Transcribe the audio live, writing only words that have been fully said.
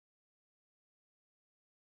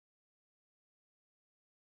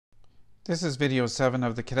This is video 7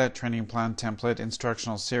 of the Cadet Training Plan Template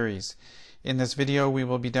Instructional Series. In this video, we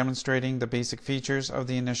will be demonstrating the basic features of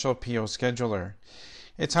the Inital EO Scheduler.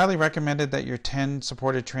 It's highly recommended that your 10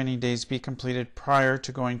 supported training days be completed prior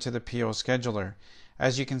to going to the PO Scheduler.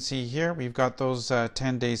 As you can see here, we've got those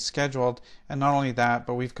 10 days scheduled, and not only that,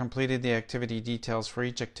 but we've completed the activity details for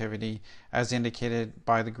each activity as indicated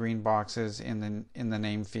by the green boxes in the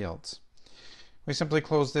name fields. We simply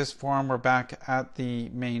close this form. We're back at the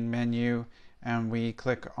main menu and we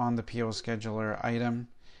click on the PO Scheduler item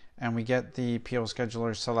and we get the PO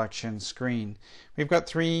Scheduler selection screen. We've got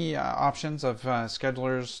three options of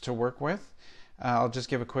schedulers to work with. I'll just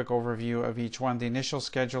give a quick overview of each one. The initial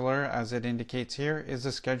scheduler, as it indicates here, is the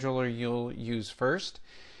scheduler you'll use first.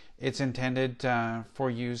 It's intended for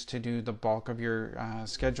use to do the bulk of your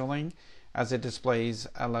scheduling, as it displays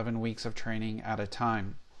 11 weeks of training at a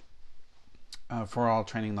time. For all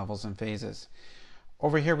training levels and phases.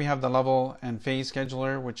 Over here we have the level and phase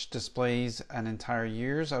scheduler, which displays an entire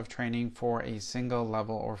years of training for a single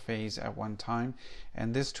level or phase at one time,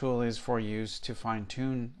 and this tool is for use to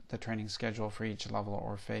fine-tune the training schedule for each level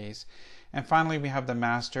or phase. And finally we have the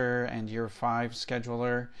master and year 5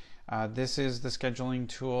 scheduler. This is the scheduling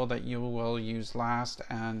tool that you will use last,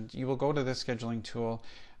 and you will go to this scheduling tool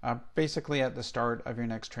basically at the start of your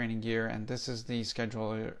next training year, and this is the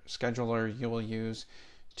scheduler you will use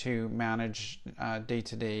to manage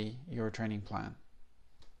day-to-day your training plan.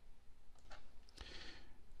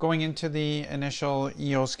 Going into the Inital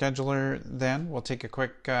EO Scheduler, then we'll take a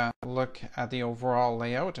quick look at the overall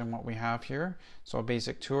layout and what we have here. So a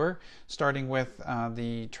basic tour, starting with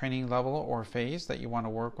the training level or phase that you want to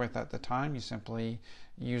work with at the time. You simply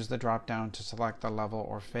use the drop down to select the level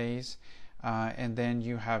or phase. And then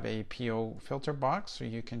you have a PO filter box, so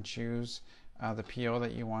you can choose the PO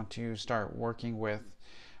that you want to start working with.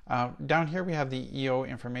 Down here we have the EO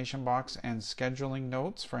information box and scheduling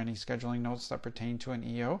notes for any scheduling notes that pertain to an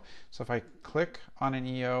EO. So if I click on an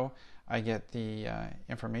EO, I get the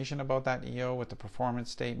information about that EO with the performance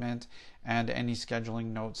statement and any scheduling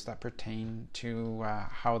notes that pertain to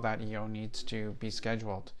how that EO needs to be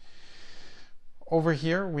scheduled. Over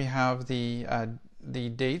here we have the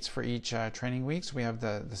dates for each training weeks. We have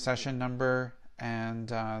the session number and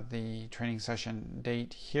the training session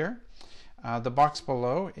date here. The box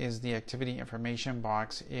below is the activity information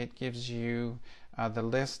box. It gives you the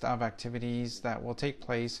list of activities that will take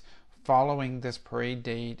place following this parade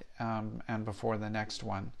date and before the next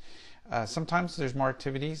one. Sometimes there's more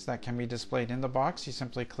activities that can be displayed in the box. You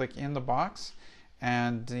simply click in the box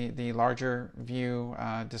and the larger view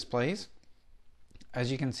displays. As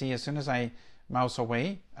you can see, as soon as I mouse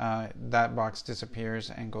away, that box disappears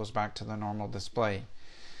and goes back to the normal display.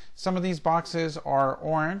 Some of these boxes are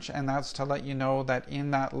orange, and that's to let you know that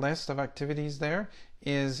in that list of activities there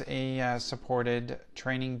is a supported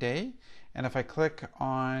training day. And if I click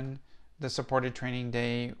on the supported training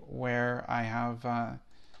day where I have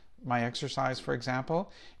my exercise, for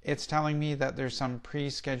example, it's telling me that there's some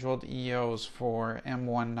pre-scheduled EOs for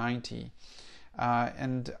M190.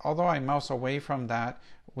 And although I mouse away from that,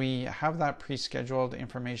 we have that pre-scheduled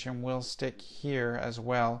information will stick here as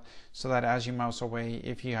well, so that as you mouse away,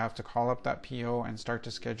 if you have to call up that PO and start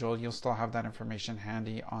to schedule, you'll still have that information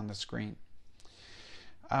handy on the screen.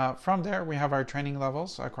 From there we have our training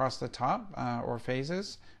levels across the top, or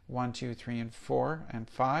phases 1, 2, 3, and 4, and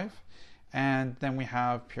 5, and then we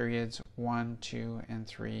have periods 1, 2, and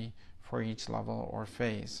 3 for each level or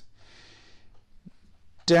phase.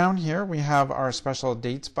 Down here we have our special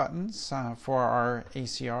dates buttons for our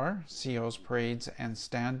ACR, COs, parades, and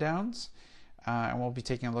stand downs. And we'll be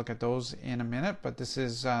taking a look at those in a minute, but this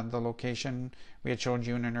is the location we had showed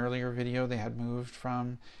you in an earlier video. They had moved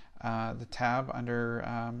from the tab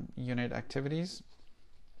under unit activities.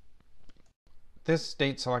 This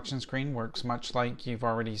date selection screen works much like you've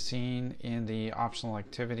already seen in the optional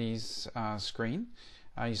activities screen.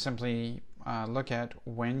 You simply look at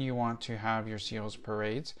when you want to have your COs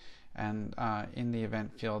parades, and in the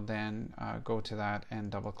event field then go to that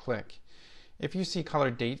and double click. If you see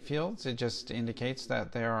colored date fields, it just indicates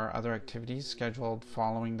that there are other activities scheduled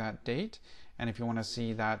following that date, and if you want to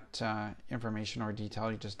see that information or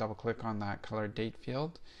detail, you just double click on that colored date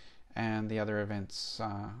field and the other events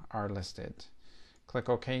are listed. Click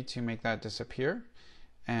OK to make that disappear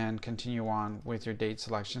and continue on with your date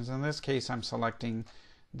selections. In this case I'm selecting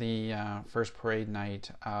the first parade night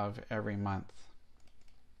of every month.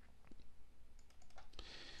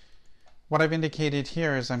 What I've indicated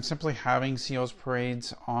here is I'm simply having COs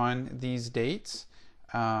parades on these dates,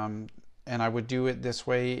 and I would do it this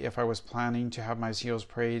way if I was planning to have my COs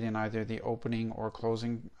parade in either the opening or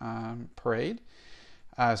closing parade.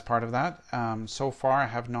 as part of that. So far, I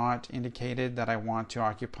have not indicated that I want to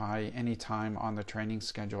occupy any time on the training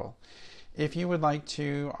schedule. If you would like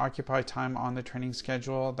to occupy time on the training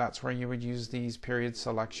schedule, that's where you would use these period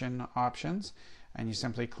selection options, and you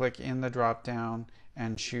simply click in the drop down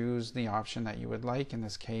and choose the option that you would like. In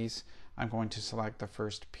this case, I'm going to select the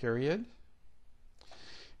first period.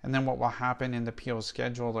 And then what will happen in the PO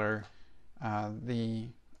scheduler, the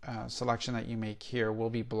selection that you make here will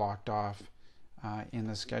be blocked off in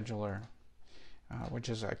the scheduler, which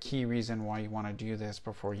is a key reason why you want to do this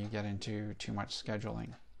before you get into too much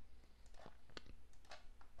scheduling.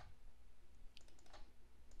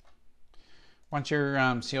 Once your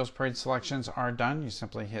CO's parade selections are done, you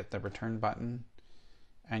simply hit the return button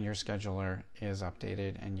and your scheduler is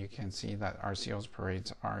updated, and you can see that our CO's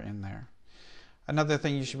parades are in there. Another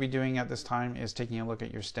thing you should be doing at this time is taking a look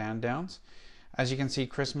at your stand downs. As you can see,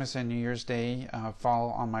 Christmas and New Year's Day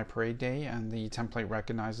fall on my parade day, and the template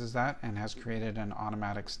recognizes that and has created an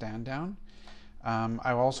automatic stand down.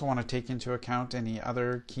 I also want to take into account any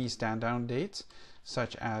other key stand down dates,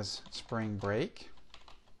 such as spring break.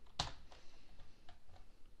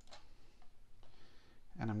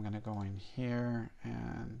 And I'm going to go in here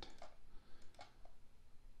and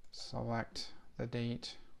select the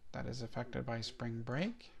date that is affected by spring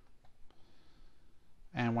break.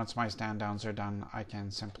 And once my stand downs are done, I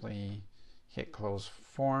can simply hit close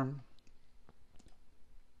form.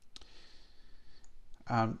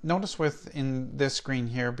 Notice within this screen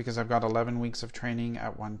here, because I've got 11 weeks of training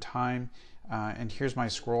at one time, and here's my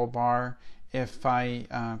scroll bar. If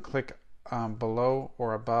I click below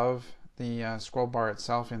or above the scroll bar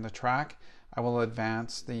itself in the track, I will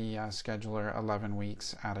advance the scheduler 11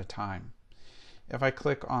 weeks at a time. If I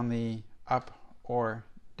click on the up or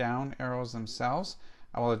down arrows themselves,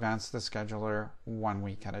 I will advance the scheduler 1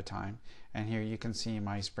 week at a time. And here you can see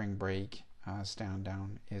my spring break stand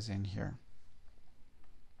down is in here.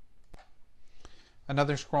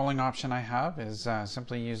 Another scrolling option I have is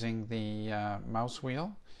simply using the mouse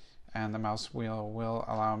wheel. And the mouse wheel will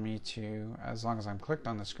allow me to, as long as I'm clicked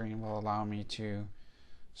on the screen, will allow me to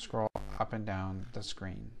scroll up and down the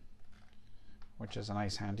screen, which is a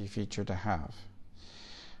nice handy feature to have.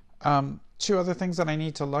 Two other things that I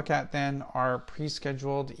need to look at then are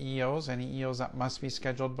pre-scheduled EOs, any EOs that must be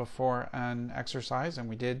scheduled before an exercise, and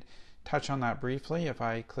we did touch on that briefly. If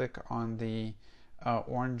I click on the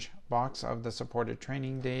orange box of the supported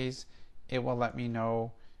training days, it will let me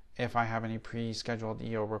know if I have any pre-scheduled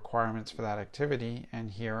EO requirements for that activity,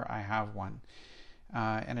 and here I have one.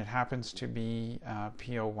 And it happens to be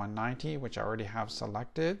PO 190, which I already have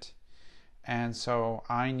selected, and so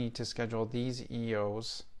I need to schedule these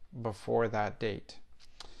EOs before that date.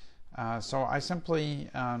 So I simply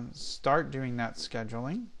start doing that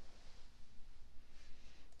scheduling.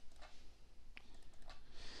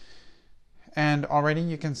 And already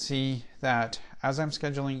you can see that as I'm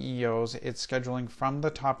scheduling EOs, it's scheduling from the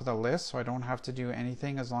top of the list, so I don't have to do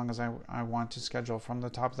anything as long as I want to schedule from the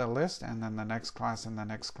top of the list, and then the next class and the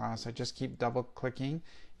next class. I just keep double clicking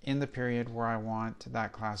in the period where I want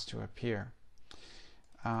that class to appear.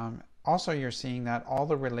 Also, you're seeing that all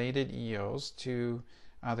the related EOs to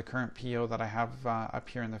the current PO that I have up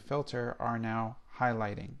here in the filter are now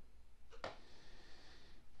highlighting.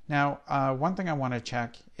 Now, one thing I want to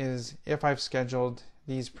check is if I've scheduled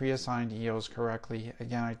these pre-assigned EOs correctly.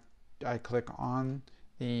 Again, I click on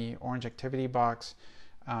the orange activity box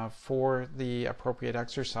for the appropriate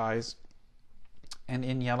exercise, and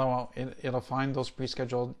in yellow it'll find those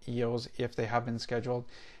pre-scheduled EOs if they have been scheduled,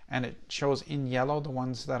 and it shows in yellow the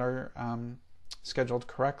ones that are scheduled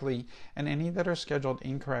correctly, and any that are scheduled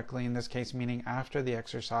incorrectly, in this case meaning after the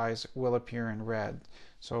exercise, will appear in red.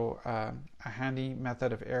 So a handy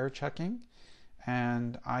method of error checking,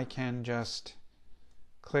 and I can just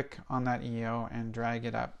click on that EO and drag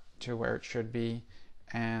it up to where it should be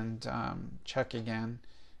and check again,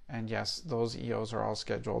 and yes, those EOs are all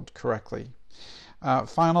scheduled correctly.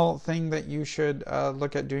 Final thing that you should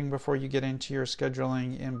look at doing before you get into your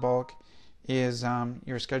scheduling in bulk is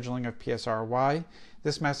your scheduling of PSRY.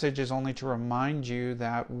 This message is only to remind you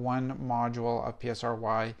that one module of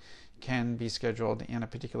PSRY can be scheduled in a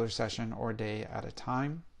particular session or day at a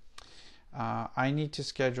time. I need to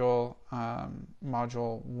schedule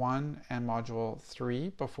Module 1 and Module 3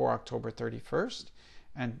 before October 31st,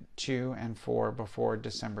 and 2 and 4 before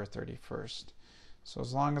December 31st. So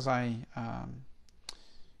as long as I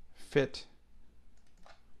fit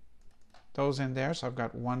those in there, so I've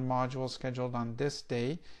got one module scheduled on this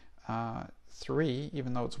day, 3,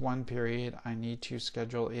 even though it's one period, I need to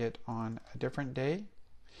schedule it on a different day.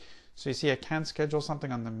 So you see I can schedule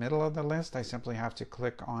something on the middle of the list. I simply have to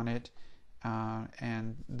click on it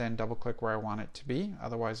and then double click where I want it to be.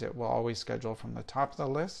 Otherwise it will always schedule from the top of the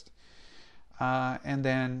list. And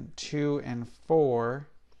then 2 and 4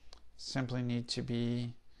 simply need to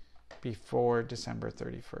be before December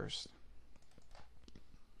 31st.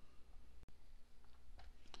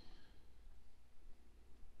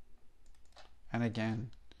 And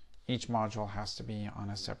again, each module has to be on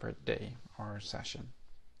a separate day or session.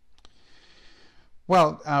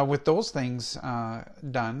 Well, with those things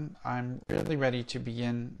done, I'm really ready to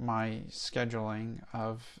begin my scheduling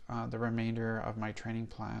of the remainder of my training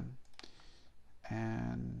plan.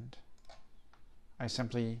 And I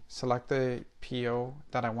simply select the PO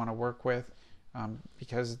that I want to work with,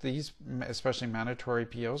 because these, especially mandatory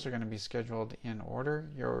POs, are going to be scheduled in order.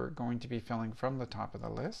 You're going to be filling from the top of the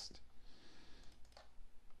list,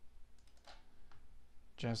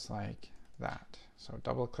 just like that. So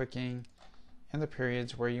double clicking in the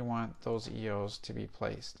periods where you want those EOs to be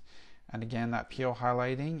placed. And again, that PO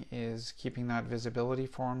highlighting is keeping that visibility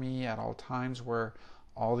for me at all times where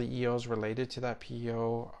all the EOs related to that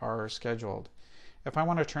PO are scheduled. If I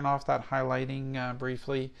want to turn off that highlighting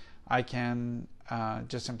briefly, I can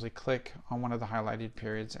just simply click on one of the highlighted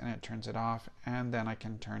periods and it turns it off, and then I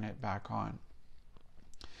can turn it back on.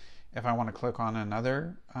 If I want to click on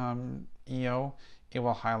another EO, it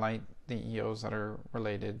will highlight the EOs that are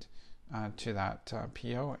related to that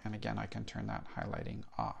PO, and again I can turn that highlighting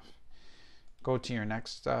off. Go to your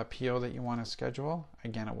next PO that you want to schedule.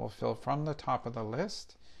 Again, it will fill from the top of the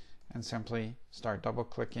list, and simply start double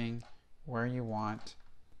clicking where you want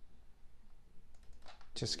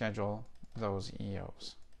to schedule those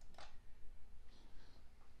EOs.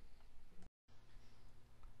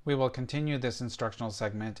 We will continue this instructional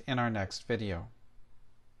segment in our next video.